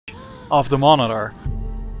of the monitor.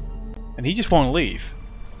 And he just won't leave.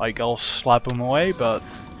 Like, I'll slap him away, but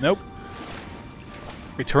nope.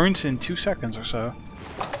 Returns in 2 seconds or so.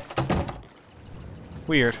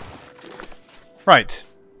 Weird. Right.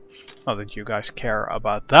 Not that you guys care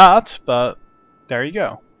about that, but there you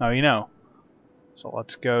go. Now you know. So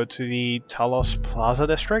let's go to the Talos Plaza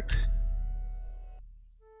district.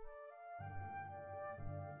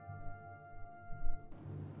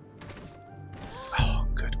 Oh,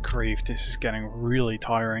 good grief, this is getting really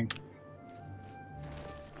tiring.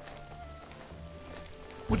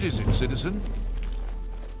 What is it, citizen?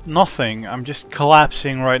 Nothing, I'm just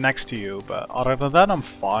collapsing right next to you, but other than that I'm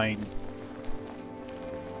fine.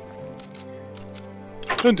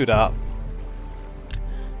 Don't do that.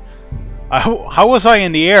 How was I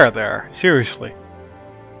in the air there? Seriously.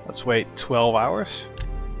 Let's wait 12 hours.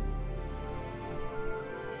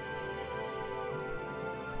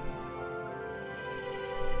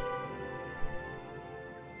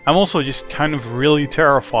 I'm also just kind of really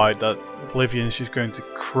terrified that Oblivion is just going to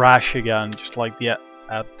crash again, just like the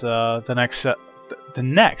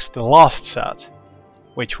last set,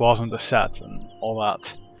 which wasn't a set and all that,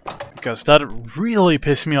 because that really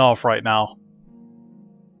pissed me off right now.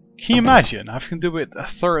 Can you imagine having to do it a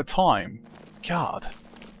third time? God.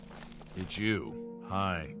 It's you.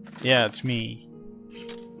 Hi. Yeah, it's me.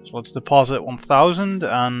 So let's deposit 1,000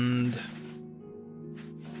 and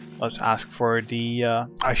let's ask for the.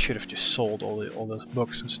 I should have just sold all those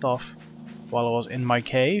books and stuff while I was in my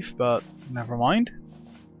cave, but never mind.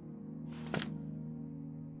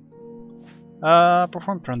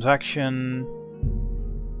 Perform transaction.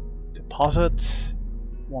 Deposit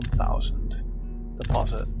 1,000.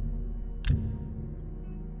 Deposit.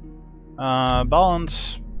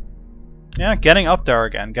 Balance. Yeah, getting up there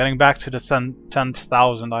again. Getting back to the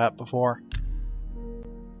 10,000 I had before.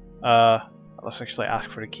 Let's actually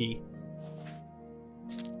ask for the key.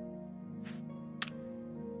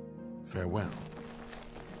 Farewell.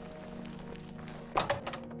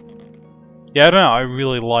 Yeah, I don't know. I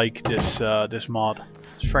really like this this mod.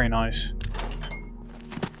 It's very nice.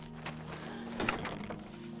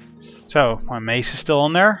 So my mace is still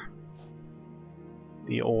in there.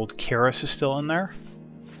 The old Kyrus is still in there.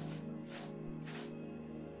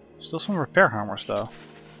 Still some repair hammers though.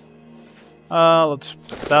 Let's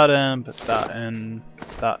put that in, put that in,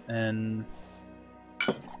 put that in.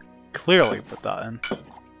 Clearly put that in.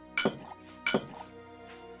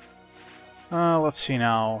 Let's see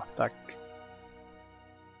now. That's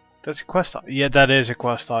a quest item. Yeah, that is a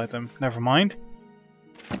quest item. Never mind.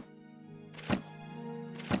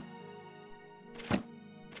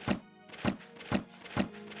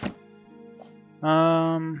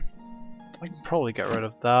 I can probably get rid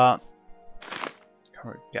of that.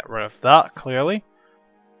 Get rid of that, clearly.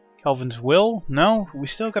 Calvin's will? No, we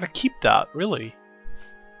still gotta keep that, really.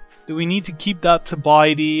 Do we need to keep that to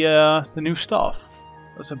buy the new stuff?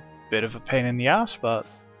 That's a bit of a pain in the ass, but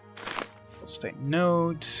let's take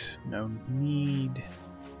note. No need.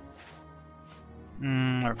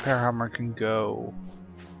 Repair hammer can go.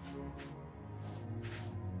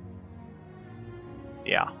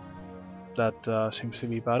 Yeah, that seems to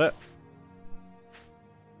be about it.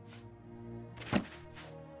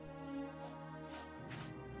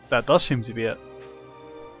 That does seem to be it.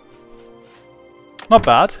 Not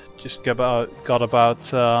bad. Just got about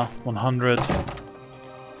 100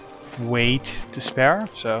 weight to spare.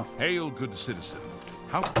 So hail, good citizen.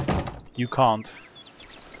 How? You can't.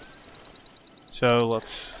 So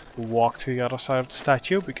let's walk to the other side of the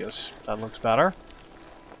statue because that looks better.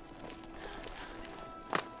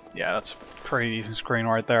 Yeah, that's a pretty decent screen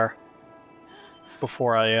right there.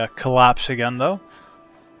 Before I collapse again, though.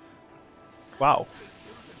 Wow.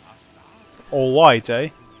 All white, eh?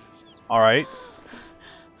 Alright.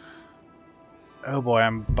 Oh boy,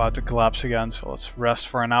 I'm about to collapse again, so let's rest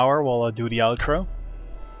for an hour while I do the outro.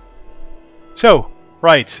 So,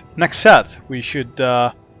 right, next set. We should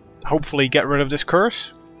hopefully get rid of this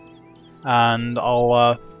curse. And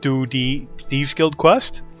I'll do the Thieves Guild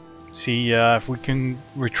quest. See if we can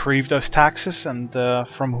retrieve those taxes and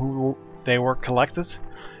from who they were collected.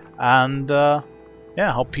 And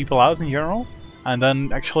yeah, help people out in general. And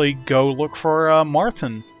then actually go look for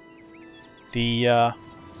Martin, the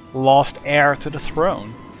lost heir to the throne,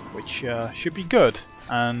 which should be good.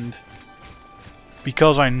 And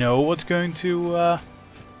because I know what's going to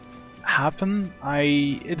happen,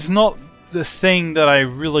 it's not the thing that I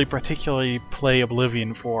really particularly play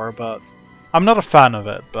Oblivion for, but I'm not a fan of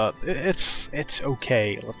it. But it's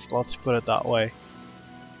okay. Let's put it that way.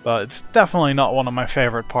 But it's definitely not one of my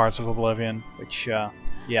favorite parts of Oblivion, which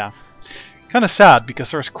yeah. Kind of sad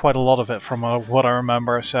because there's quite a lot of it from what I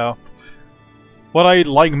remember, so What I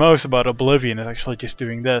like most about Oblivion is actually just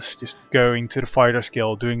doing this, just going to the Fighters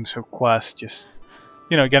Guild, doing some quests, just,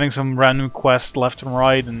 you know, getting some random quests left and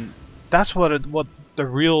right, and that's what the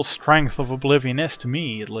real strength of Oblivion is, to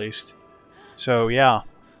me at least. So yeah,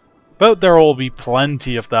 but there will be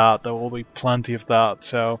plenty of that. There will be plenty of that.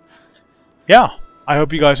 So yeah, I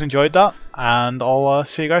hope you guys enjoyed that, and I'll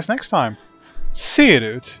see you guys next time. See you,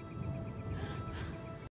 dudes.